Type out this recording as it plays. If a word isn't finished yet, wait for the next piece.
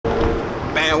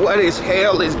Man, what is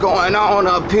hell is going on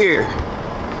up here?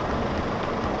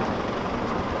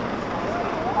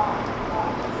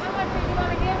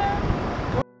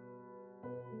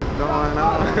 Going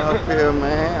on up here,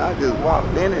 man. I just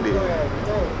walked into this.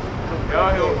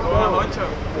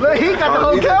 Look, he got the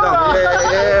whole camera.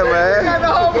 Yeah, man. He got the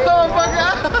whole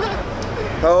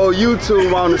motherfucker. Whole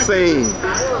YouTube on the scene.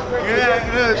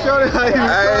 Yeah, show them how you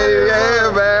Hey,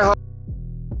 yeah, man.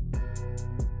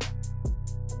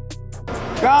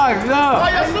 God, no.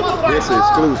 This is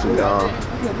exclusive, y'all.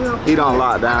 He done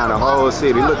locked down the whole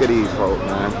city. Look at these folks,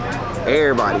 man.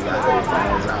 Everybody got their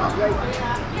phones out.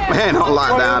 Man, don't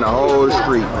lock down the whole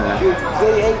street, man.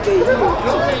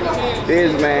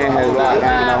 This man has locked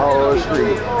down the whole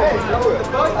street.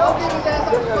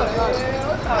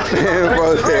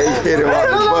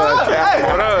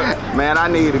 Man, I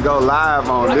need to go live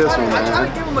on this one, man. I tried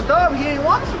to give him a dub, he ain't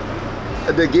want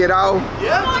to. To get off?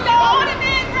 Yeah.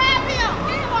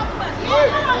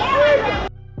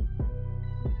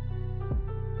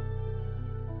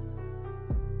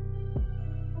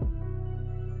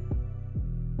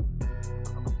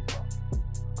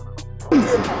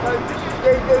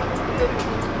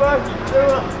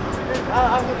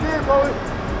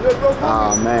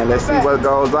 Oh man, let's see what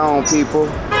goes on, people.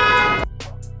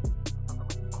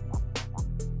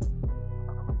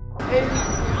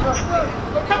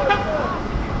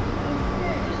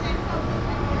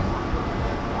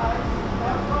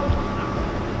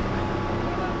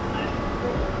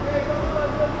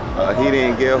 He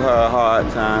didn't give her a hard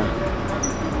time.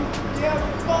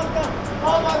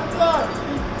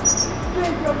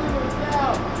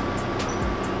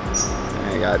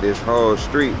 Man, got this whole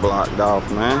street blocked off,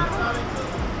 man.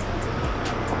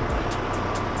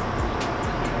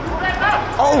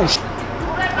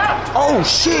 Oh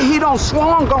shit, he done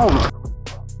swung on her.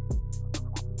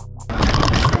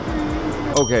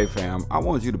 Okay, fam, I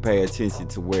want you to pay attention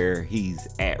to where he's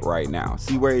at right now.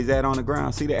 See where he's at on the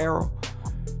ground? See the arrow?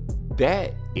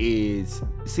 That is,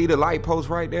 see the light post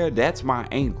right there? That's my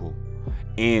ankle.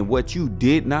 And what you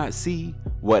did not see,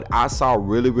 what I saw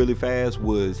really fast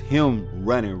was him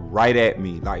running right at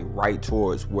me, like right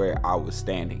towards where I was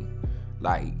standing.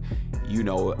 Like, you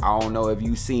know, I don't know if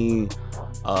you seen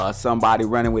somebody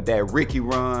running with that Ricky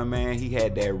run, man. He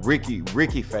had that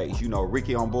Ricky face. You know,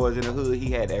 Ricky on Boys in the Hood,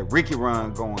 he had that Ricky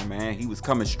run going, man. He was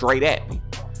coming straight at me.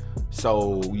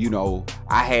 So, you know,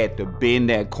 I had to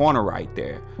bend that corner right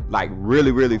there, like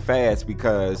really fast,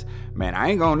 because, man, I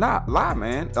ain't gonna not lie,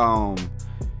 man.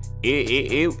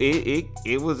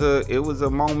 It was a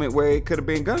moment where it could have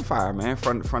been gunfire, man,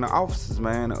 from the officers,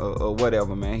 man, or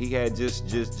whatever, man. He had just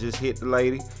hit the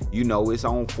lady. You know, it's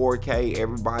on 4K.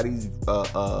 Everybody's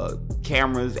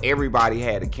cameras. Everybody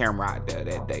had a camera out there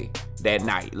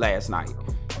last night.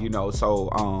 You know,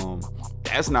 so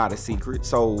that's not a secret.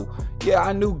 So yeah,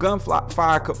 I knew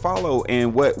gunfire could follow.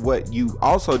 And what you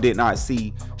also did not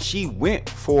see, she went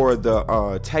for the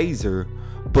taser,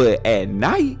 but at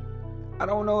night, I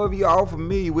don't know if y'all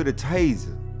familiar with a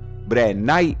taser, but at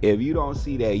night, if you don't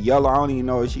see that yellow, I don't even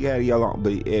know if she had a yellow,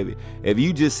 but if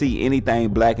you just see anything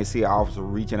black and see an officer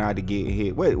reaching out to get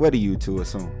hit, what do you two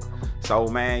assume? So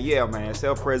man, yeah, man,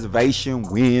 self-preservation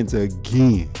wins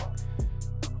again.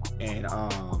 And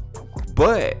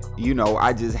but you know,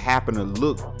 I just happened to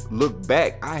look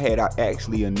back. I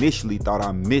actually initially thought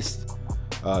I missed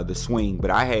the swing,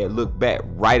 but I had looked back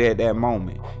right at that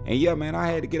moment. And yeah, man, I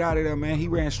had to get out of there, man. He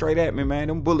ran straight at me, man.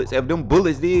 Them bullets, if them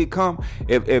bullets did come,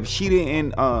 if she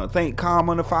didn't think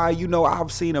calm under fire, you know,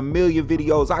 I've seen a million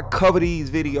videos. I cover these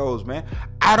videos, man.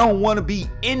 I don't want to be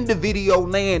in the video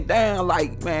laying down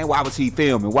like, man, why was he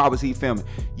filming? Why was he filming?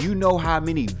 You know how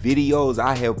many videos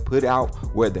I have put out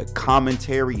where the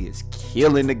commentary is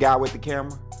killing the guy with the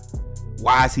camera?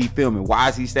 Why is he filming? Why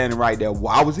is he standing right there?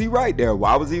 Why was he right there?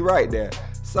 Why was he right there?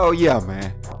 So yeah,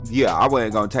 man, yeah, I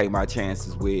wasn't gonna take my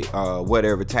chances with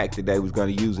whatever tactic they was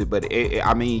gonna use it. But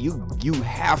I mean, you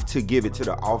have to give it to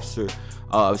the officer,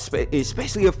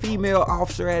 especially a female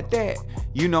officer at that.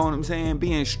 You know what I'm saying?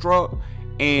 Being struck,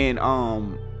 and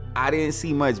I didn't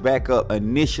see much backup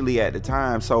initially at the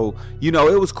time. So, you know,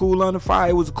 it was cool under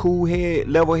fire. It was a cool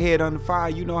level head under fire.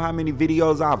 You know how many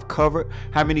videos I've covered,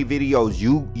 how many videos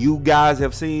you guys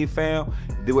have seen, fam,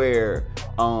 where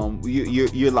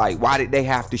you're like, why did they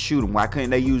have to shoot him? Why couldn't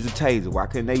they use a taser? Why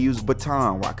couldn't they use a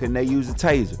baton? Why couldn't they use a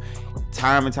taser?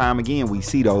 Time and time again, we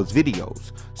see those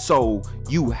videos. So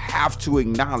you have to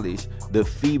acknowledge the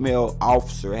female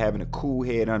officer having a cool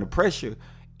head under pressure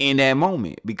in that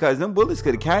moment, because them bullets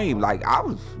could have came. Like, I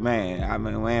was, man,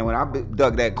 when I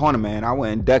ducked that corner, man, I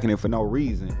wasn't ducking it for no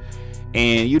reason.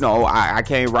 And you know, I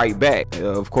came right back.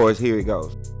 Of course, here it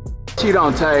goes. She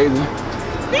don't tase him.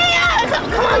 Yeah,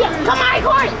 come on,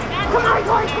 Corey. Come on,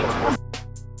 Corey.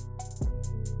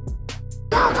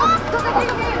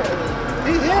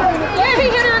 He hit her in the face. Yeah, he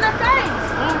hit her in the face.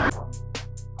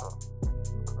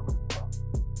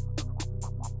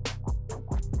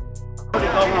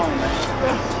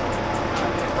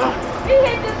 He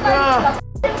hit this lady in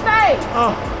the face.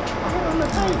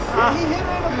 He hit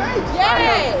her in the face.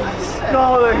 Yes. No,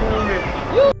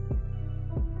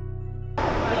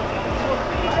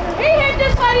 He hit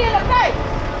this lady in the face.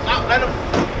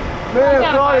 man,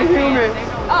 sorry, human.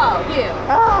 Oh, yeah.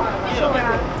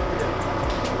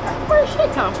 Where did she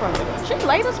come from? She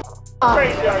late as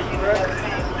Crazy are you, bro?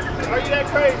 Are you that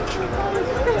crazy?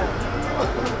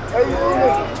 Hey,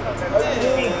 human.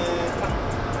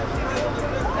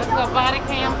 Let's go body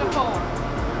cam to form.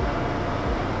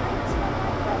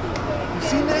 You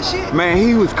seen that shit? Man,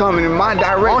 he was coming in my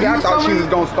direction. Oh, I thought she was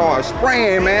gonna start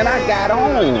spraying, man. I got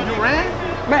on. You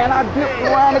ran? Man, I dipped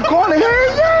around the corner. Hell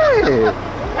yeah.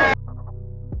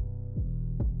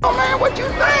 Oh man, what you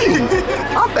think?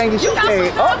 I'm thinking she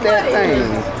came up that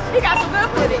thing. He got some good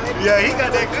footage. Yeah, he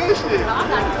got that good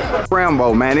shit.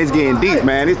 Rambo, man, it's getting deep,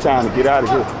 man. It's time to get out of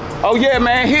here. Oh yeah,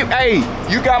 man. Hey,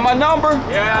 you got my number?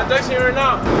 Yeah, I think she right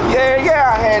now.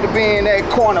 Yeah, I had to be in that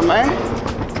corner, man.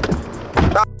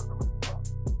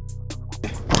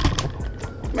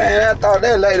 Man, I thought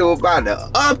that lady was about to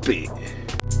up it.